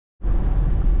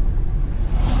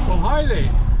Hi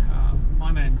there,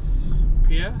 my name's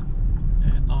Pierre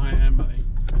and I am a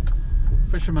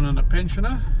fisherman and a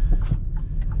pensioner,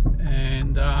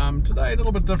 and today a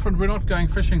little bit different. We're not going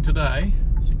fishing today.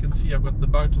 As you can see, I've got the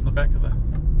boat on the back of the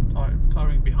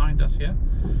towing behind us here.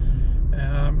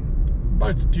 The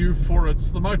motor's due for its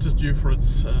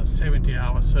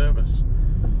 70-hour service,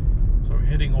 so we're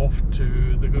heading off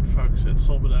to the good folks at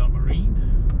Silverdale Marine.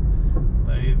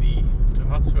 They're the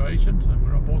Tohatsu agent and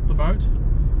we're aboard the boat,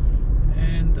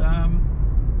 and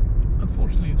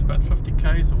unfortunately it's about 50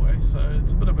 k's away, so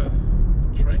it's a bit of a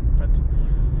trek, but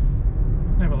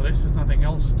nevertheless there's nothing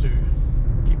else to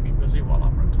keep me busy while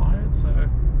I'm retired, so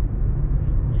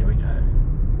here we go.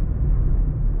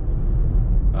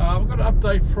 I've got an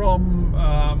update from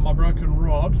my broken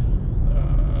rod.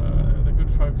 The good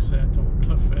folks at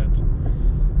Cliff at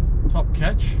Top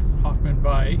Catch, Half Moon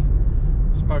Bay,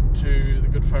 spoke to the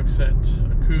good folks at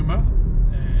Okuma,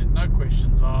 and no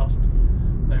questions asked,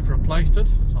 they've replaced it.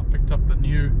 So I picked up the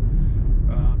new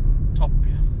top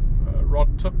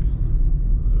rod tip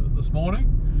this morning,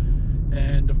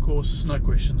 and of course no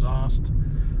questions asked.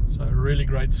 So really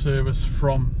great service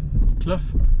from Cliff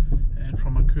and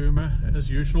from Okuma as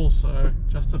usual, so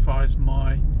justifies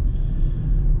my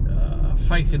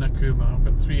faith in Okuma. I've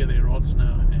got 3 of their rods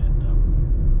now and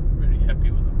I'm very happy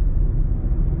with them.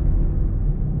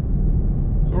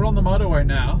 So we're on the motorway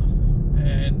now,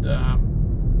 and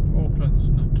Auckland's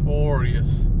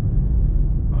notorious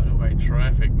motorway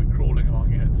traffic. We're crawling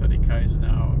along here at 30 k's an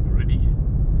hour. We've already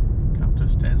come to a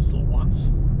standstill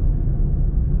once,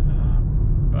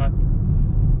 but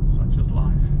such is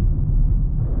life.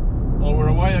 Well, we're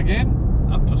away again,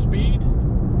 up to speed,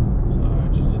 so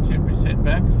just a temporary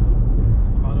setback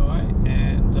motorway,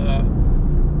 and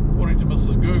according to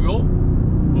Mrs. Google,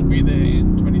 we'll be there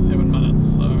in 27 minutes,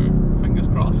 so fingers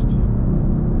crossed.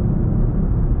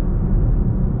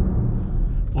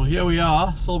 Well, here we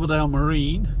are, Silverdale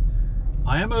Marine.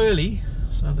 I am early,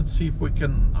 so let's see if I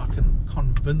can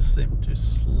convince them to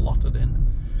slot it in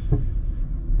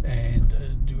and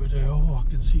do it. Oh, I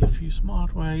can see a few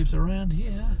SmartWaves around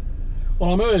here.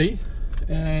 Well, I'm early,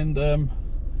 and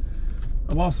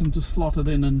I've asked them to slot it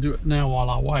in and do it now while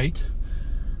I wait,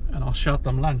 and I'll shout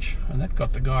them lunch, and that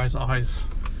got the guy's eyes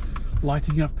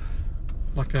lighting up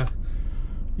like a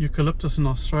eucalyptus in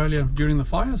Australia during the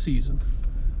fire season.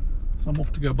 So I'm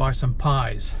off to go buy some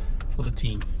pies for the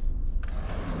team.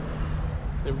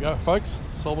 There we go, folks,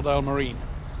 Silverdale Marine,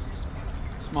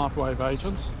 SmartWave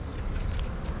agents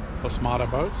for smarter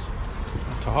boats,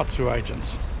 and Tohatsu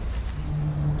agents.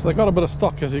 So they got a bit of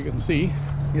stock, as you can see.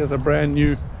 Here's a brand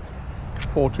new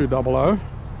 4200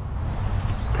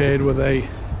 paired with a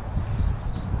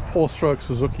 4-stroke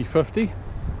Suzuki 50.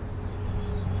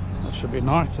 That should be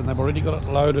nice, and they've already got it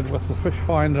loaded with the fish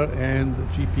finder and the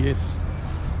GPS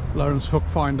Lawrence hook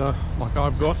finder like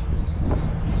I've got,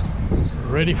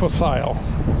 ready for sale.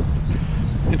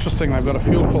 Interesting, they've got a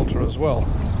fuel filter as well.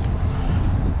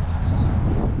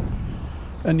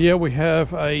 And yeah, we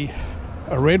have a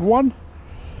red one.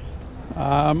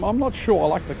 I'm not sure, I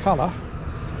like the color,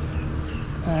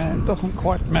 and it doesn't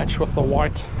quite match with the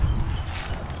white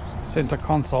center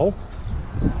console,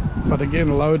 but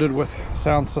again loaded with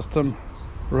sound system,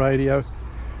 radio,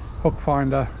 hook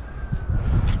finder,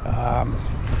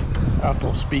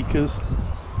 outdoor speakers.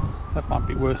 That might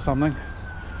be worth something.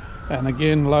 And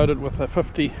again loaded with a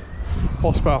 50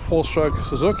 horsepower 4-stroke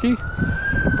Suzuki,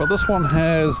 but this one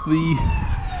has the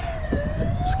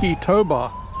ski tow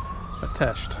bar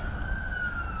attached.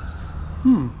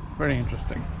 Very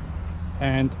interesting.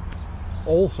 And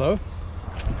also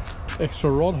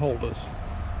extra rod holders.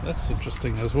 That's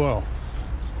interesting as well.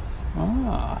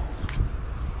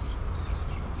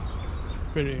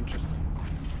 Very interesting.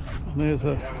 And there's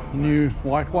a new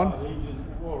white one.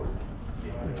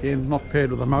 Again, not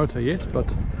paired with a motor yet, but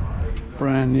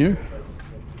brand new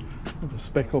with a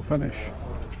speckle finish.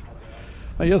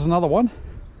 Here's another one,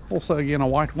 also again a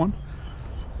white one,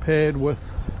 paired with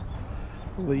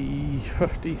the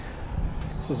 50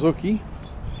 Suzuki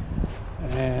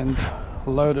and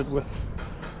loaded with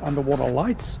underwater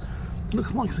lights.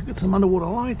 Looks like it's got some underwater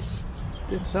lights.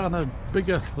 Gets out a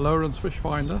bigger Lowrance fish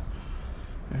finder,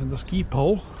 and the ski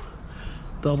pole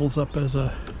doubles up as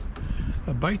a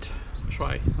bait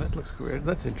tray. That looks weird.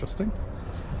 That's interesting.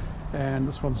 And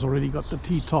this one's already got the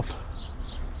T-top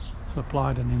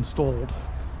supplied and installed.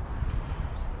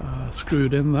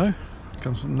 Screwed in though.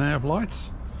 Comes with nav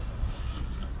lights.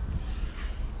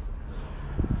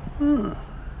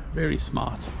 Very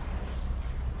smart.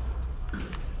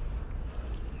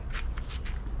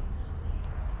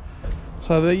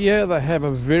 So they have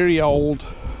a very old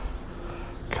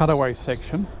cutaway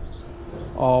section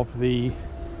of the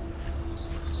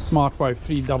SmartWave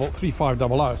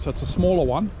 3500. So it's a smaller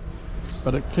one,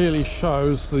 but it clearly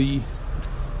shows the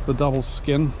double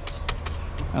skin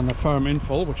and the foam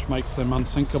infill, which makes them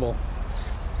unsinkable.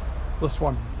 This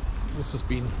has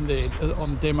been there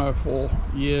on demo for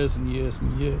years and years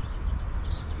and years,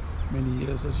 many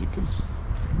years, as you can see.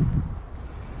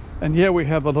 And here we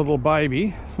have the little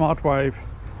baby SmartWave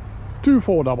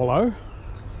 2400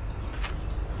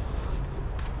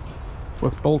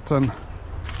 with built-in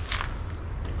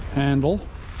handle,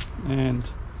 and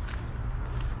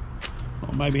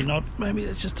well, maybe not, maybe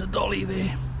it's just a dolly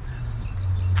there.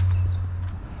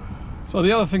 So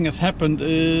the other thing that's happened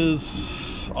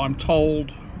is I'm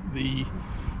told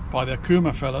by the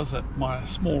Okuma fellas that my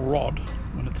small rod,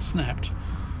 when it's snapped,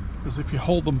 because if you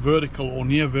hold them vertical or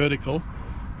near vertical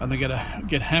and they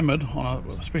get hammered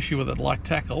on especially with a light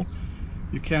tackle,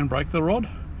 you can break the rod.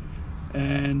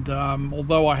 And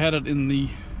although I had it in the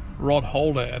rod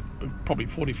holder at probably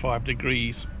 45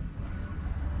 degrees,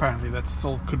 apparently that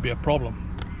still could be a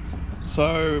problem.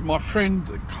 So my friend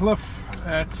Cliff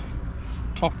at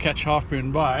Top Catch Half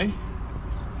Moon Bay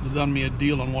has done me a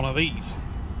deal on one of these.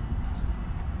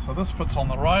 So this fits on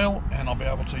the rail, and I'll be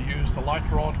able to use the light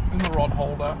rod in the rod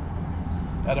holder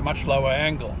at a much lower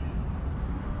angle.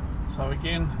 So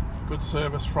again, good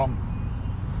service from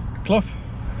Cliff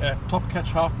at Top Catch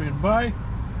Half Moon Bay,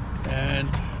 and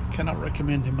cannot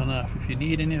recommend him enough. If you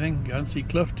need anything, go and see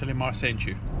Cliff, tell him I sent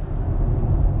you.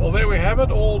 Well, there we have it,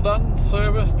 all done,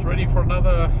 serviced, ready for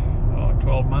another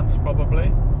 12 months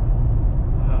probably.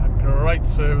 Great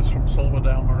service from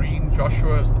Silverdale Marine.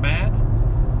 Joshua is the man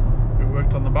who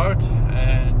worked on the boat,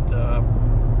 and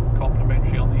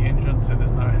complimentary on the engine, so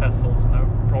there's no hassles, no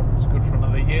problems, good for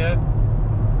another year.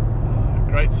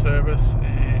 Great service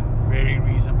and very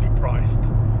reasonably priced.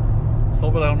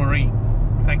 Silverdale Marine,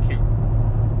 thank you.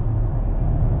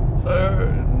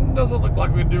 So it doesn't look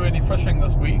like we do any fishing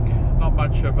this week, not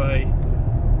much of a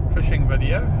fishing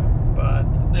video, but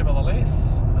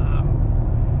nevertheless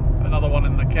another one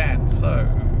in the can. So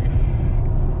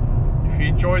if you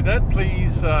enjoyed that,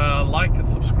 please like and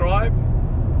subscribe,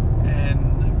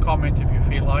 and comment if you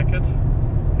feel like it,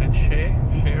 and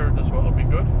share it as well, it'll be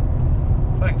good.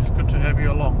 Thanks, good to have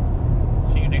you along.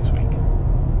 See you next week.